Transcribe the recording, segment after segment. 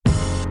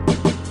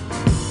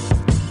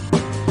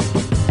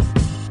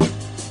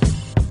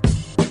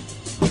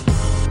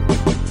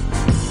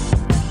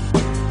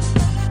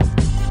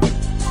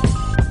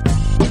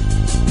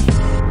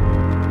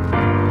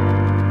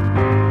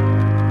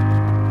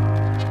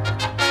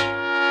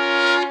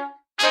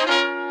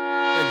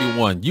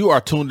everyone. You are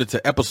tuned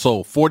into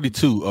episode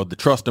 42 of the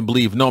Trust and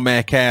Believe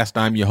Nomad Cast.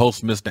 I'm your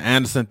host, Mr.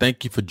 Anderson.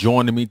 Thank you for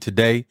joining me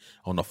today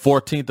on the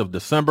 14th of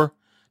December,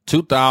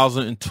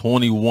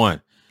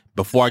 2021.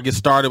 Before I get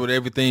started with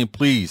everything,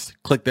 please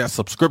click that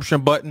subscription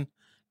button.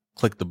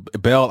 Click the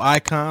bell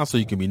icon so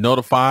you can be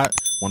notified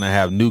when I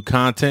have new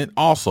content.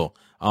 Also,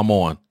 I'm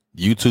on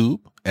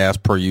YouTube as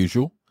per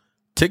usual,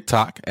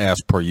 TikTok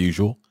as per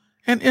usual,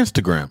 and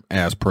Instagram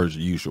as per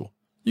usual.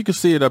 You can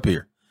see it up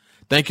here.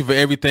 Thank you for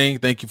everything.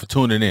 Thank you for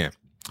tuning in.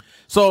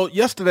 So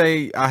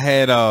yesterday I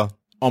had on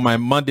my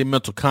Monday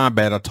Mental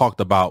Combat, I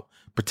talked about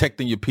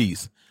protecting your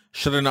peace,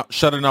 shutting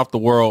off the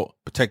world,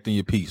 protecting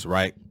your peace,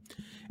 right?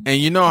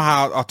 And you know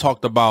how I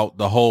talked about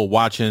the whole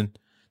watching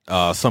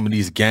some of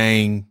these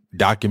gang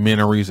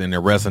documentaries and it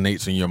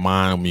resonates in your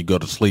mind when you go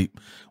to sleep.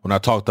 When I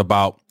talked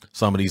about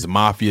some of these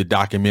mafia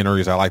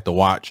documentaries I like to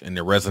watch and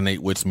they resonate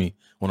with me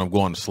when I'm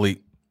going to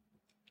sleep.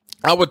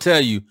 I would tell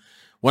you,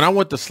 when I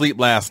went to sleep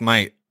last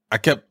night, I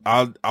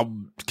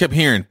kept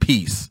hearing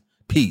peace,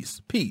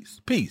 peace,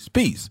 peace, peace,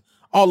 peace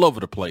all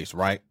over the place,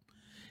 right?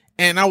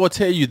 And I will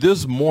tell you,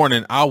 this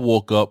morning I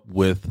woke up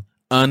with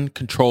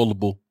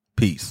uncontrollable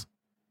peace.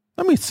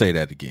 Let me say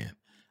that again.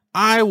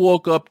 I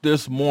woke up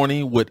this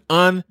morning with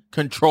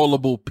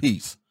uncontrollable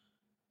peace,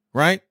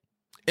 right?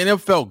 And it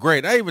felt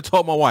great. I even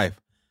told my wife,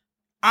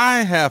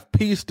 I have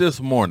peace this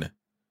morning.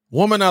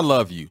 Woman, I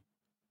love you.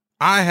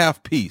 I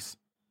have peace.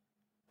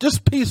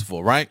 Just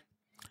peaceful, right?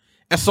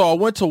 And so I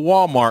went to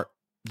Walmart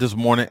this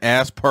morning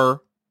as per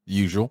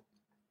usual.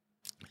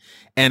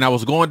 And I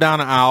was going down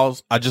the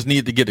aisles. I just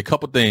needed to get a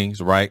couple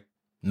things, right?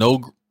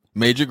 No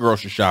major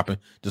grocery shopping,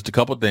 just a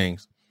couple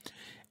things.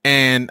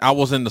 And I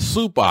was in the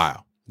soup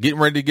aisle getting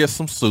ready to get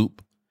some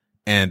soup.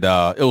 And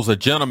it was a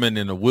gentleman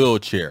in a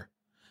wheelchair.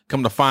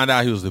 Come to find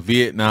out he was a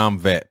Vietnam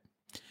vet.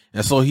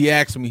 And so he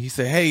asked me, he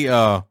said,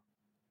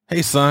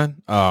 hey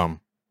son, how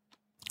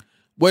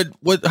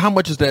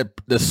much is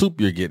the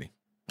soup you're getting?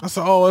 I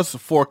said, oh, it's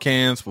 4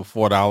 cans for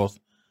 $4.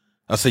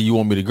 I said, you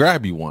want me to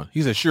grab you one?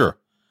 He said, sure.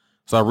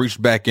 So I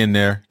reached back in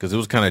there because it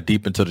was kind of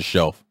deep into the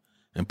shelf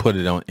and put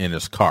it in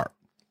his cart.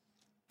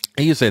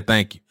 And he said,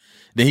 thank you.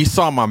 Then he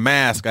saw my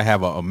mask. I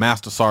have a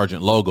Master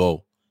Sergeant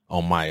logo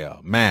on my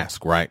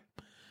mask, right?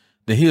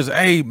 Then he was,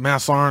 hey,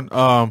 Master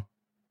Sergeant,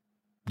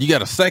 you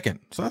got a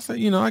second? So I said,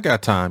 I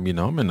got time.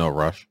 I'm in no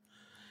rush.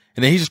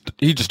 And then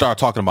he just started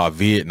talking about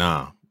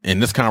Vietnam.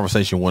 And this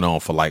conversation went on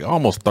for like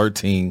almost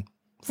 15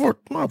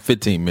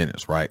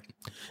 minutes, right?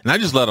 And I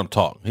just let him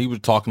talk. He was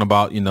talking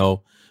about,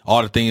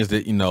 all the things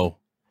that,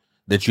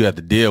 that you have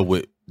to deal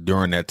with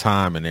during that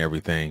time and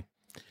everything.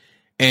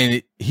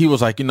 And he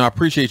was like, I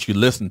appreciate you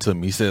listening to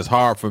me. He says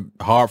hard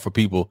for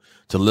people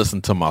to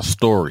listen to my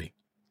story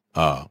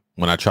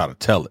when I try to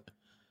tell it.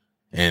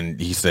 And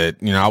he said,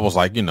 I was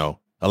like,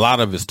 a lot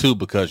of it's too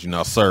because,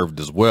 I served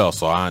as well.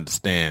 So I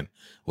understand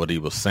what he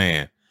was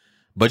saying.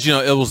 But,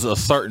 it was a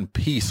certain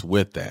peace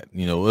with that.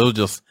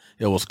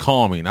 It was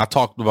calming. I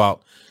talked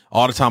about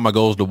all the time I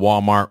goes to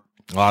Walmart.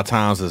 A lot of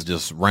times it's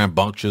just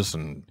rambunctious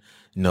and,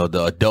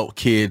 the adult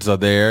kids are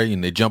there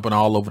and they're jumping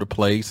all over the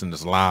place and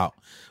it's loud.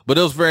 But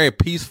it was very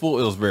peaceful.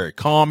 It was very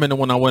calming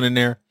when I went in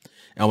there.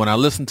 And when I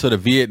listened to the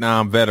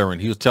Vietnam veteran,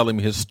 he was telling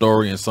me his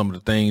story and some of the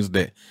things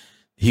that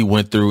he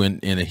went through in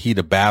the heat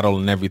of battle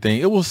and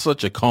everything. It was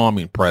such a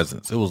calming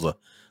presence. It was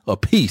a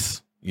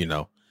peace,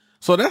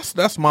 So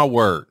that's my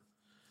word.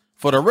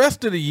 For the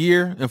rest of the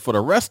year and for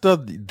the rest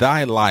of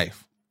thy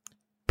life,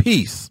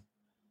 peace.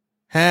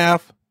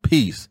 Have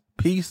peace.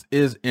 Peace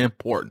is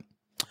important.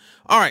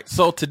 All right.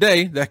 So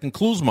today, that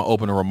concludes my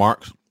opening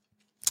remarks.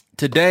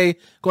 Today,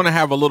 going to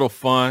have a little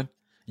fun.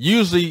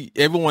 Usually,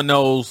 everyone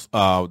knows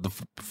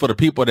for the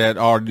people that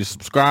already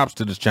subscribes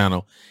to this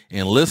channel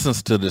and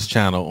listens to this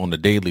channel on a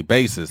daily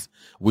basis,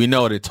 we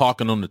know that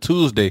Talking on the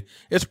Tuesday,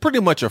 it's pretty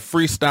much a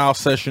freestyle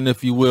session,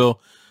 if you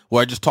will,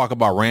 where I just talk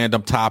about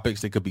random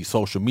topics. It could be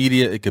social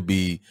media. It could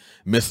be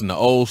missing the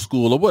old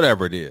school or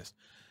whatever it is.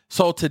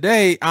 So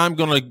today I'm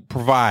going to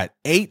provide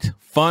 8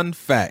 fun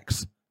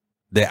facts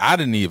that I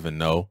didn't even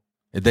know,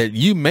 that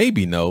you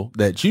maybe know,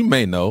 that you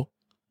may know,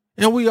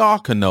 and we all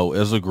can know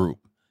as a group,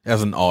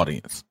 as an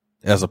audience,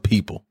 as a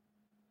people,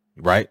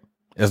 right?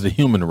 As the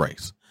human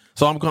race.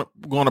 So I'm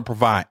going to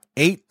provide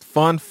 8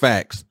 fun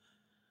facts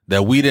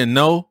that we didn't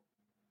know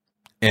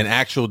and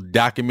actual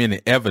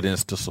documented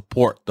evidence to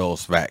support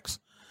those facts.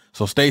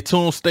 So stay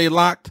tuned, stay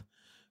locked.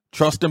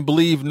 Trust and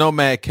Believe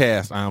Nomad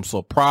Cast. I am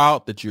so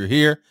proud that you're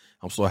here.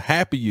 I'm so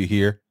happy you're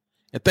here.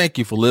 And thank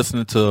you for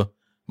listening to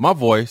my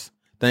voice.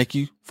 Thank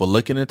you for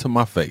looking into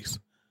my face.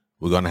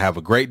 We're going to have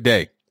a great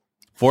day.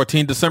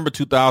 14 December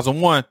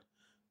 2001.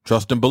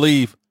 Trust and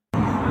Believe.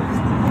 All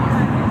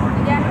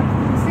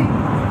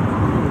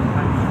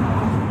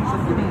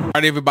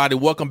right, everybody.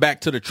 Welcome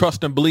back to the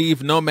Trust and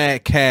Believe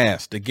Nomad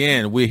Cast.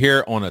 Again, we're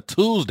here on a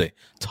Tuesday.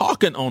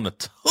 Talking on a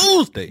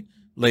Tuesday,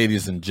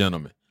 ladies and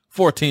gentlemen.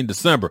 14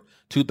 December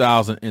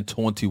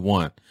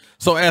 2021.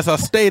 So as I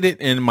stated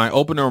in my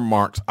opening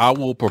remarks, I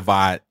will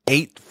provide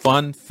 8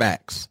 fun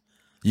facts.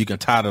 You can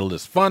title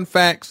this Fun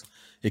Facts.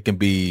 It can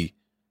be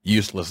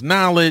useless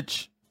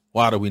knowledge,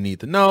 Why do we need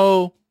to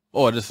know?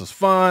 Oh, this is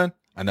fun.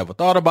 I never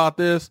thought about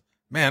this.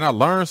 Man, I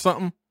learned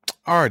something.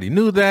 I already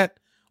knew that.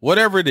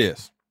 Whatever it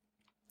is,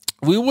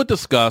 we would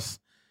discuss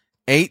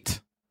 8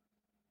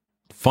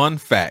 fun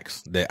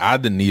facts that I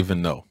didn't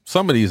even know.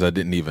 Some of these I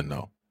didn't even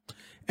know.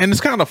 And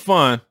it's kind of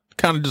fun,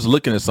 kind of just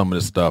looking at some of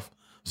this stuff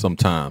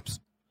sometimes.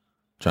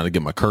 Trying to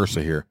get my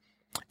cursor here.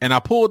 And I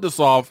pulled this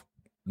off,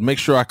 make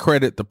sure I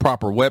credit the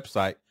proper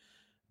website,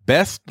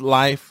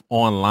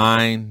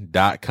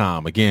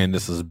 bestlifeonline.com. Again,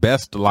 this is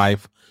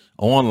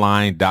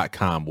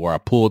bestlifeonline.com where I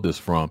pulled this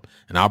from,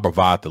 and I'll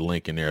provide the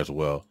link in there as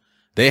well.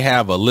 They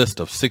have a list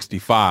of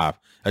 65.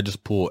 I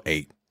just pulled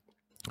 8.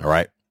 All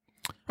right.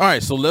 All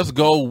right. So let's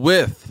go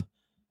with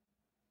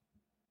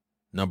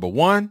number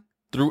 1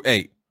 through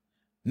 8.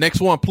 Next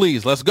one,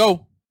 please. Let's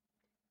go.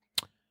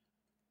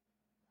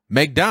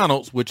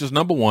 McDonald's, which is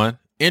number 1,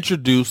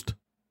 introduced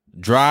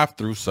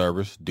drive-through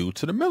service due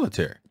to the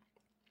military.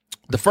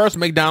 The first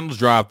McDonald's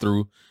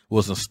drive-through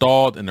was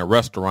installed in a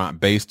restaurant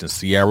based in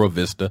Sierra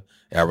Vista,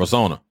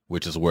 Arizona,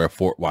 which is where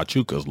Fort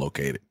Huachuca is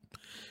located.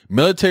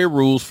 Military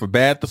rules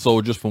forbade the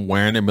soldiers from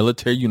wearing their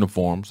military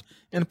uniforms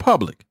in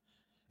public,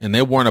 and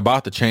they weren't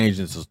about to change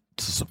into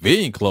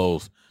civilian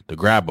clothes to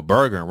grab a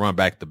burger and run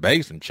back to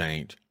base and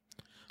change.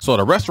 So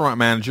the restaurant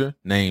manager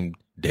named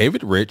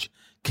David Rich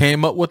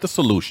came up with a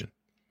solution.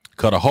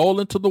 Cut a hole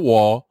into the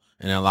wall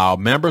and allow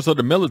members of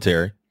the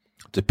military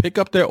to pick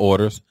up their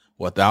orders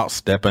without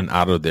stepping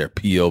out of their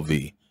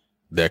POV,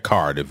 their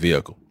car, their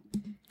vehicle.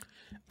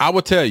 I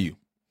will tell you,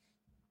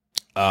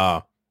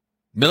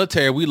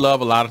 military, we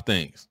love a lot of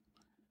things.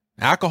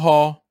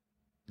 Alcohol,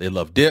 they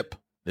love dip,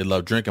 they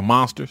love drinking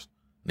Monsters,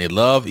 they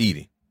love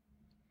eating.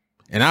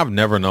 And I've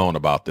never known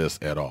about this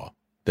at all,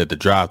 that the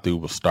drive-through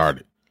was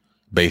started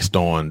based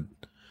on,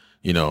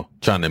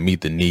 trying to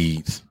meet the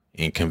needs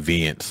and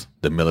convenience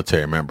the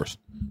military members.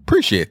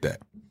 Appreciate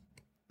that.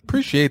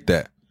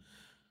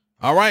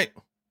 All right,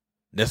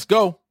 let's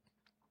go.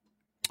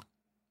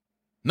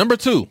 Number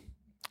 2,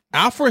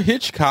 Alfred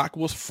Hitchcock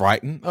was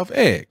frightened of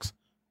eggs.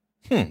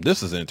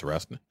 This is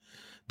interesting.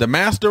 The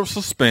master of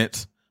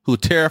suspense who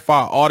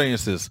terrified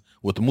audiences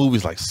with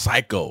movies like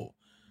Psycho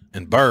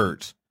and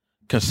Birds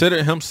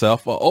considered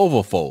himself an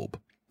ovophobe,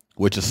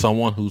 which is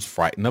someone who's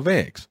frightened of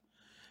eggs.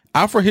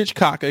 Alfred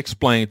Hitchcock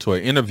explained to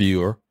an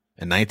interviewer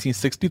in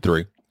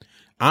 1963,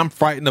 "I'm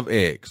frightened of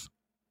eggs.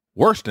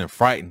 Worse than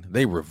frightened,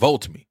 they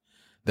revolt me.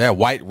 That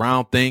white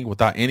round thing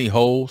without any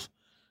holes.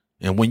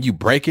 And when you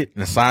break it,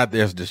 inside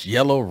there's this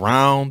yellow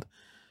round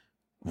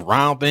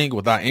thing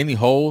without any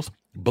holes.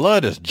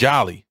 Blood is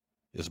jolly.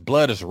 Its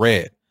blood is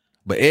red.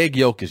 But egg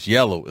yolk is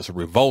yellow. It's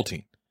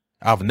revolting.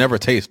 I've never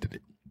tasted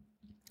it."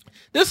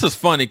 This is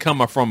funny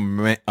coming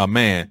from a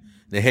man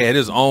that had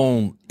his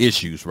own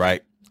issues,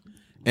 right?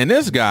 And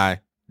this guy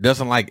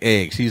doesn't like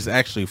eggs. He's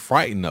actually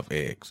frightened of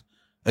eggs.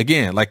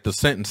 Again, like the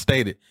sentence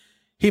stated,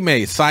 he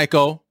made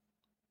Psycho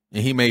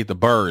and he made The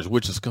Birds,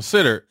 which is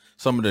considered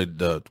some of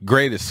the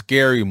greatest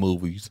scary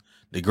movies,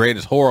 the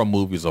greatest horror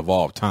movies of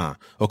all time.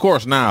 Of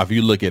course, now, if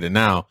you look at it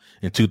now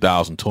in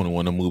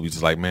 2021, the movies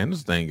is like, man,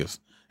 this thing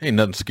ain't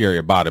nothing scary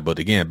about it. But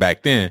again,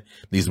 back then,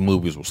 these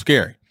movies were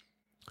scary.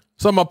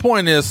 So my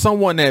point is,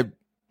 someone that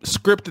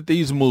scripted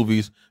these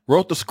movies,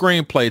 wrote the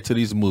screenplay to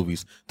these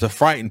movies to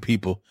frighten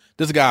people,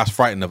 this guy's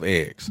frightened of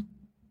eggs.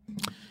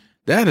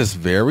 That is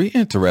very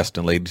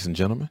interesting, ladies and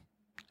gentlemen.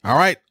 All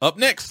right, up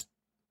next.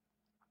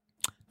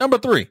 Number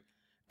 3,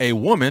 a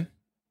woman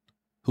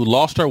who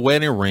lost her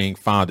wedding ring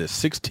found it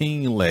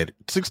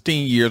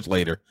 16 years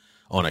later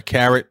on a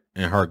carrot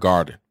in her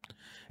garden.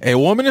 A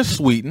woman in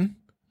Sweden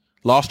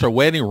lost her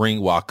wedding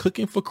ring while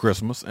cooking for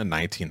Christmas in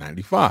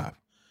 1995.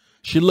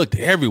 She looked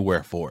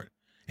everywhere for it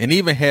and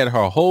even had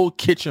her whole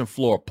kitchen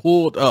floor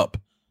pulled up,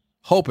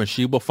 hoping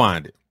she would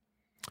find it.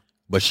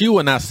 But she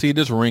will not see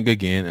this ring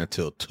again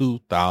until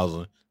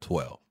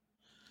 2012.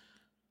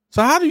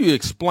 So how do you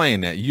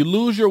explain that? You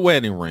lose your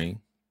wedding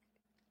ring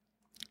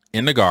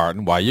in the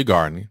garden while you're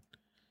gardening,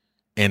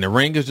 and the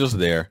ring is just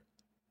there.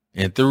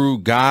 And through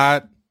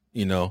God,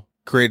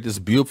 created this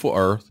beautiful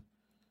earth.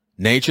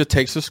 Nature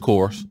takes its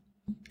course,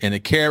 and the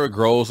carrot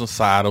grows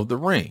inside of the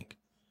ring.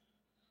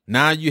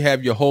 Now you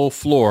have your whole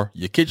floor,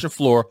 your kitchen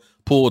floor,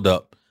 pulled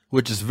up,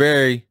 which is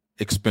very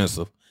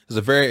expensive. It's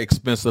a very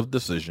expensive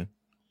decision.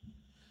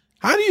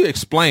 How do you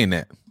explain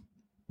that?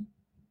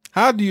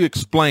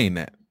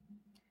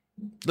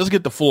 Let's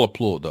get the floor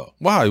pulled up.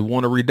 Wow, you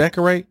want to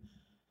redecorate?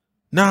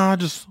 Nah, I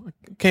just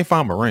can't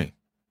find my ring.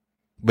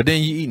 But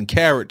then you're eating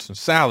carrots and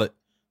salad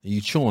and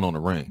you chewing on the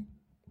ring.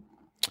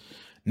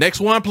 Next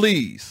one,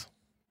 please.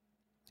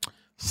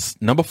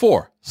 Number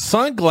 4,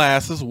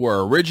 sunglasses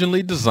were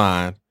originally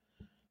designed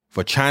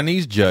for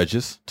Chinese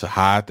judges to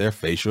hide their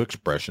facial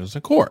expressions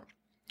in court.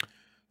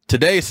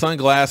 Today,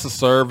 sunglasses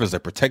serve as a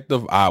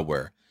protective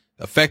eyewear,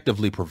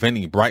 effectively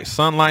preventing bright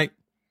sunlight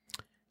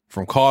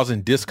from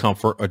causing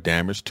discomfort or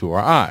damage to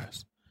our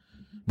eyes.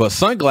 But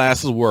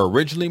sunglasses were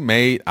originally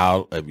made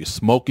out of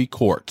smoky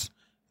quartz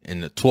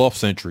in the 12th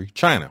century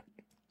China,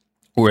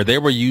 where they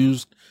were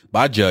used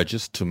by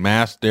judges to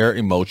mask their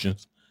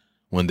emotions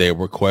when they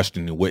were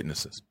questioning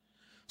witnesses.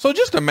 So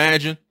just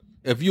imagine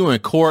if you're in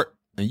court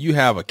and you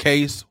have a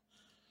case,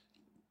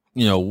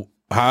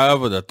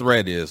 however the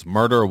threat is,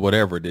 murder or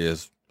whatever it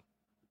is,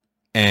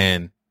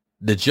 and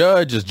the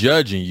judge is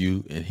judging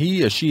you and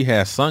he or she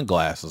has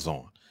sunglasses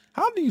on.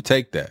 How do you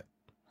take that?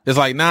 It's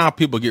like now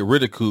people get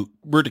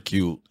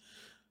ridiculed,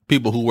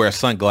 people who wear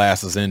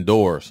sunglasses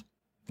indoors,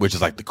 which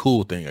is like the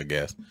cool thing, I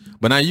guess.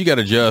 But now you got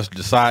a judge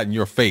deciding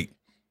your fate,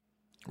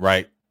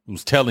 right?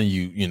 Who's telling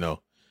you,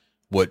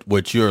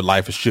 what your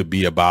life should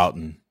be about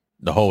and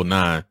the whole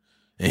nine.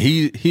 And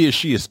he or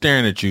she is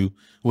staring at you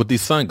with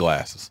these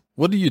sunglasses.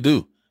 What do? You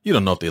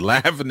don't know if they're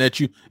laughing at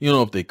you. You don't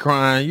know if they're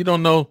crying. You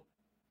don't know.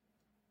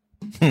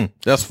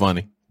 That's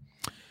funny.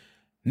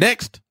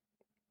 Next,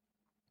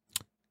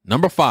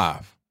 number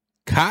 5,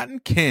 cotton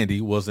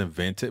candy was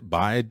invented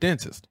by a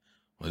dentist.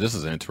 Well, this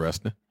is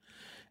interesting.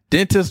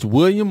 Dentist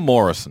William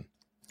Morrison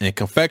and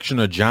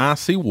confectioner John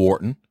C.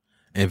 Wharton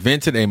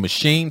invented a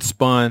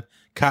machine-spun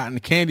cotton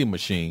candy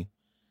machine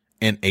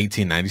in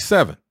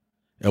 1897.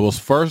 It was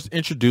first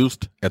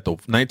introduced at the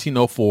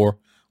 1904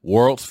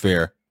 World's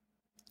Fair,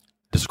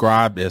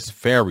 described as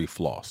fairy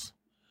floss.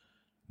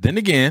 Then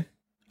again,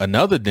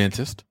 another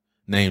dentist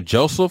named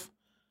Joseph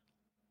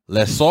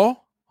Lesault,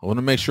 I want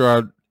to make sure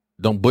I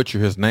don't butcher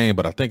his name,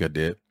 but I think I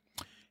did.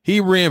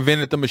 He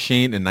reinvented the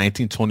machine in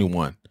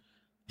 1921.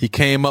 He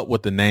came up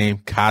with the name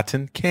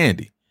cotton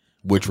candy,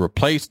 which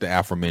replaced the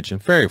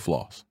aforementioned fairy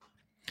floss.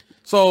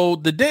 So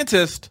the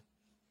dentist,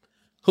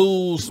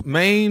 whose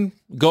main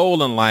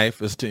goal in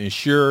life is to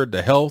ensure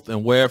the health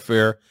and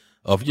welfare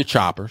of your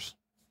choppers,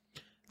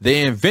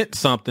 they invent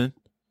something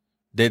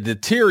that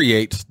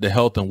deteriorates the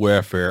health and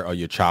welfare of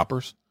your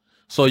choppers,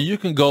 so you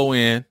can go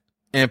in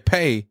and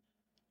pay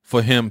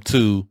for him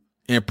to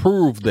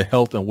improve the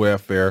health and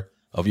welfare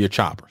of your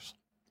choppers.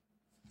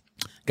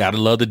 Gotta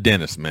love the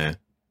dentist, man.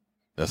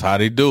 That's how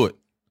they do it.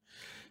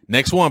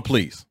 Next one,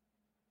 please.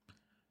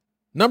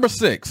 Number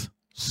 6,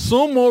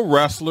 sumo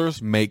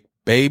wrestlers make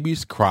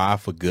babies cry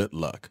for good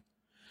luck.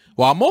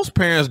 While most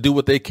parents do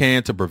what they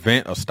can to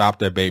prevent or stop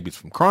their babies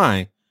from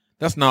crying,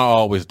 that's not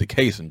always the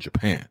case in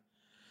Japan.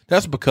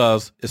 That's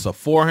because it's a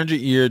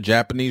 400-year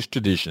Japanese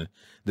tradition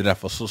that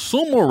if a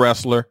sumo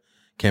wrestler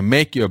can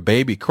make your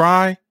baby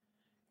cry,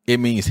 it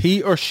means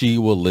he or she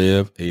will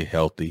live a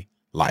healthy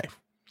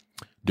life.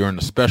 During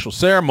the special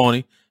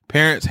ceremony,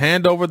 parents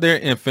hand over their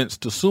infants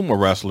to sumo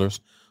wrestlers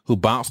who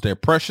bounce their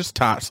precious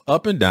tots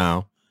up and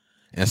down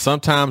and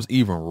sometimes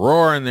even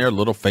roar in their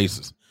little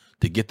faces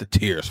to get the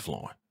tears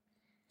flowing.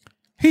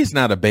 He's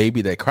not a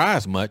baby that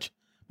cries much,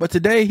 but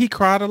today he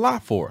cried a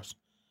lot for us,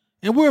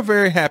 and we're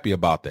very happy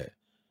about that,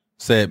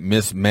 said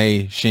Miss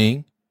May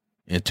Shing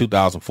in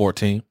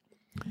 2014.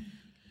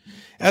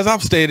 As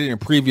I've stated in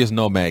previous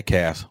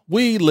Nomadcasts,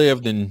 we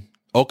lived in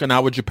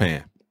Okinawa,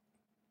 Japan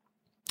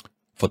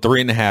for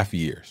 3.5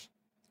 years.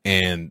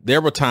 And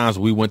there were times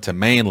we went to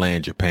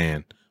mainland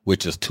Japan,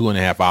 which is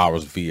 2.5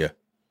 hours via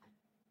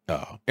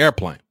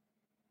airplane.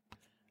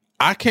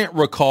 I can't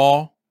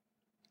recall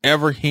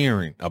ever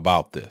hearing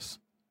about this.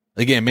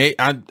 Again,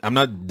 I'm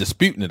not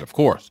disputing it, of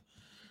course,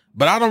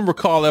 but I don't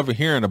recall ever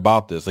hearing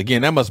about this.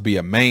 Again, that must be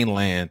a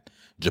mainland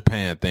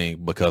Japan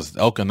thing, because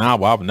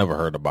Okinawa, I've never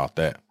heard about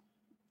that.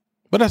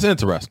 But that's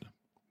interesting.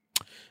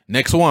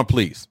 Next one,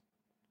 please.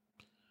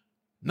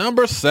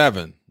 Number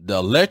 7, the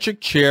electric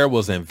chair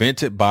was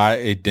invented by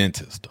a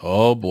dentist.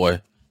 Oh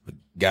boy,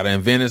 got a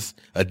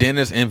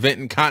dentist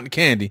inventing cotton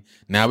candy.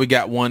 Now we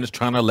got one that's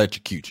trying to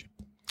electrocute you.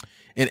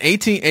 In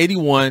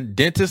 1881,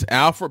 dentist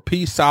Alfred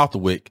P.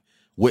 Southwick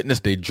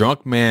witnessed a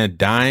drunk man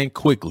dying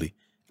quickly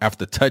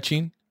after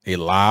touching a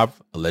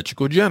live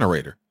electrical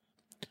generator.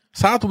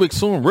 Southwick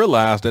soon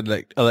realized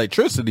that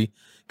electricity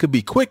could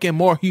be quick and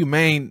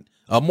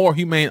a more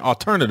humane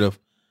alternative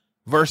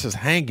versus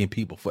hanging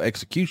people for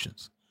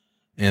executions.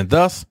 And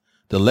thus,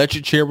 the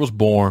electric chair was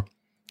born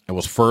and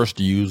was first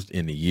used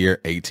in the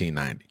year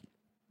 1890.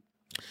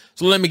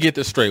 So let me get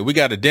this straight. We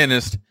got a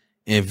dentist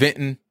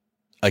inventing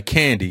a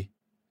candy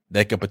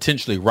that could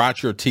potentially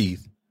rot your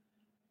teeth,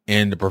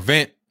 and to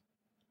prevent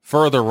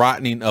further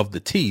rotting of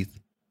the teeth,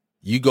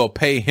 you go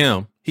pay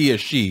him, he or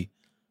she,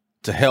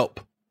 to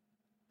help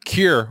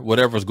cure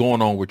whatever's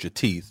going on with your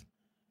teeth.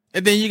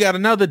 And then you got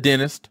another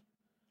dentist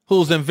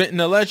who's inventing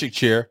an electric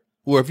chair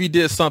where if you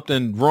did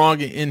something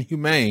wrong and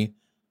inhumane,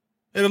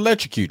 it'll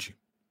electrocute you.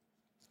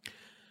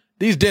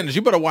 These dentists,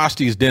 you better watch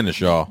these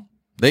dentists, y'all.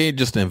 They ain't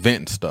just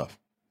inventing stuff.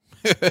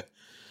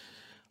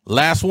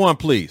 Last one,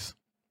 please.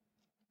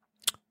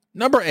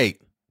 Number 8,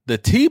 the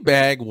tea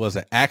bag was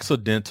an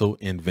accidental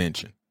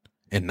invention.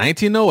 In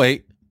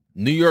 1908,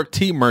 New York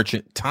tea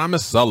merchant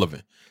Thomas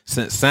Sullivan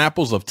sent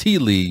samples of tea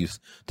leaves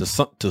to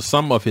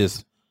some of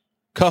his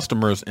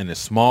customers in a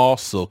small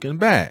silken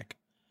bag.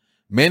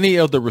 Many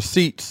of the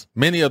recipients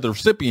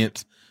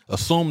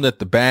assumed that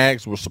the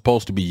bags were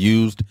supposed to be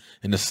used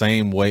in the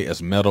same way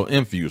as metal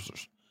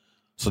infusers.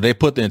 So they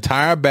put the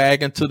entire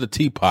bag into the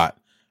teapot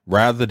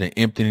rather than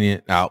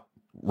emptying out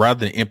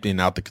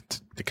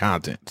the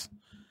contents.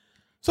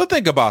 So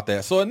think about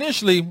that. So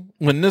initially,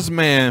 when this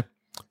man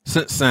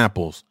sent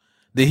samples,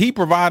 did he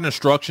provide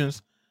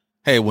instructions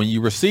hey, when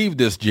you receive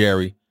this,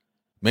 Jerry,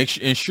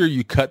 ensure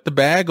you cut the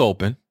bag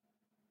open.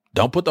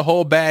 Don't put the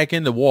whole bag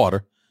in the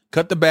water.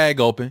 Cut the bag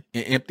open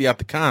and empty out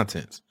the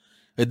contents.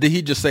 And did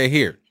he just say,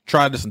 here,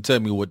 try this and tell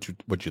me what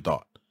you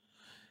thought?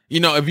 You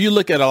know, if you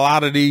look at a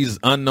lot of these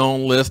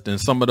unknown lists and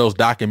some of those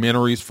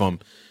documentaries from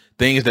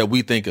things that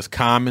we think is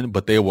common,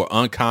 but they were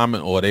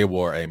uncommon or they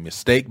were a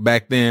mistake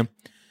back then,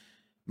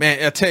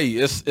 man, I tell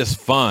you, it's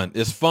fun.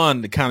 It's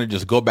fun to kind of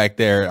just go back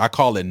there. I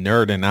call it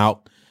nerding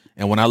out.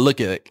 And when I look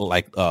at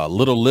like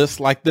little lists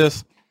like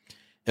this,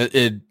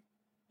 it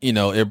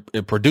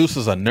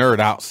produces a nerd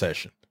out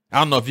session. I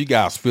don't know if you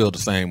guys feel the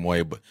same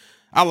way, but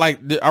I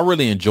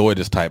really enjoy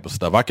this type of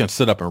stuff. I can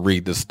sit up and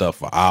read this stuff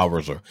for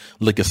hours or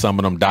look at some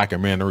of them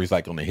documentaries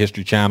like on the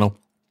History Channel,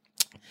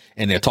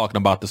 and they're talking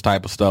about this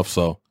type of stuff.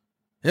 So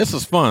this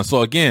is fun.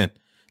 So again,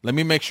 let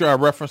me make sure I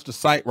reference the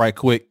site right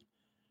quick.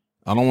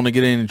 I don't want to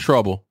get in any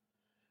trouble.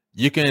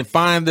 You can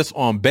find this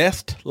on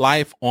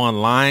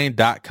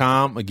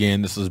bestlifeonline.com.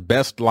 Again, this is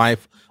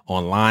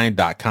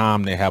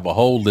bestlifeonline.com. They have a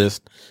whole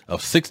list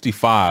of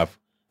 65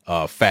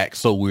 facts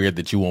so weird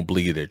that you won't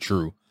believe they're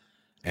true.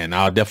 And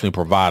I'll definitely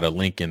provide a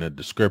link in the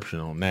description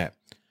on that.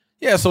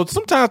 Yeah, so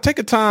sometimes take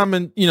a time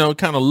and,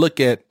 kind of look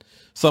at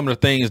some of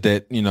the things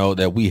that,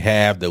 that we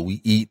have, that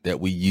we eat, that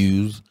we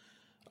use,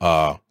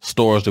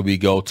 stores that we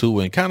go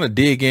to, and kind of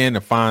dig in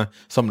and find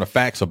some of the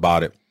facts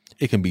about it.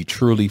 It can be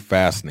truly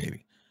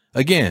fascinating.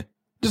 Again,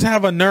 just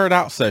have a nerd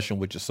out session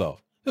with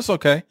yourself. It's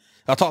okay.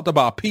 I talked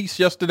about peace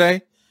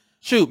yesterday.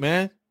 Shoot,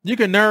 man, you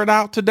can nerd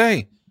out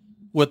today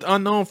with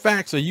unknown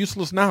facts or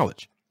useless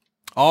knowledge.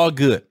 All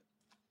good.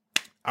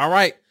 All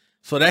right.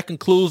 So that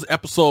concludes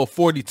episode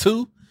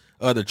 42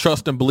 of the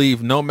Trust and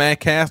Believe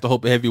Nomad Cast. I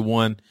hope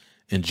everyone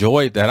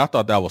enjoyed that. I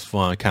thought that was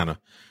fun, kind of,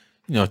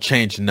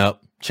 changing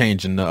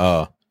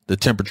the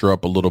temperature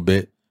up a little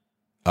bit.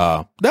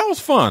 That was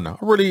fun.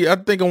 I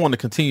think I want to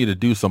continue to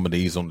do some of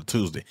these on the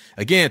Tuesday.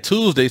 Again,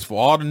 Tuesdays for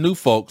all the new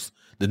folks,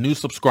 the new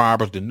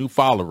subscribers, the new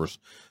followers.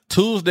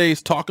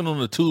 Tuesdays, talking on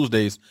the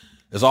Tuesdays,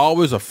 is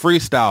always a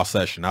freestyle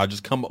session. I'll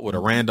just come up with a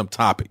random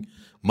topic.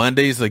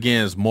 Mondays,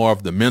 again, is more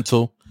of the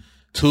mental.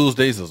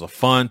 Tuesdays is a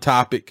fun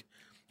topic.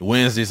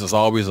 Wednesdays is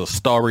always a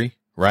story,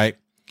 right?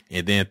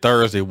 And then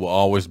Thursday will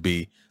always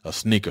be a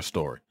sneaker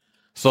story.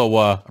 So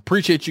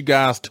appreciate you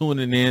guys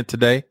tuning in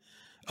today.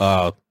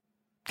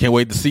 Can't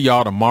wait to see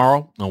y'all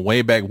tomorrow on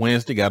Way Back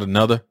Wednesday. Got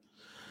another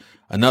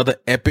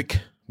epic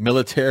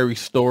military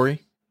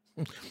story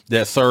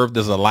that served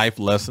as a life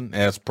lesson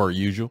as per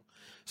usual.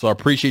 So I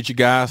appreciate you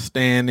guys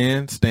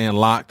staying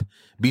locked.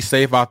 Be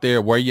safe out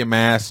there. Wear your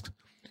mask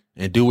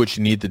and do what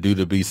you need to do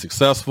to be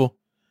successful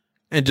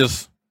and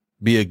just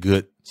be a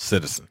good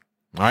citizen.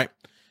 All right.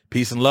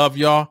 Peace and love,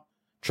 y'all.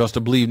 Trust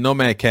and Believe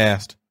Nomad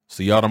Cast.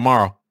 See y'all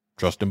tomorrow.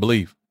 Trust and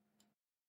Believe.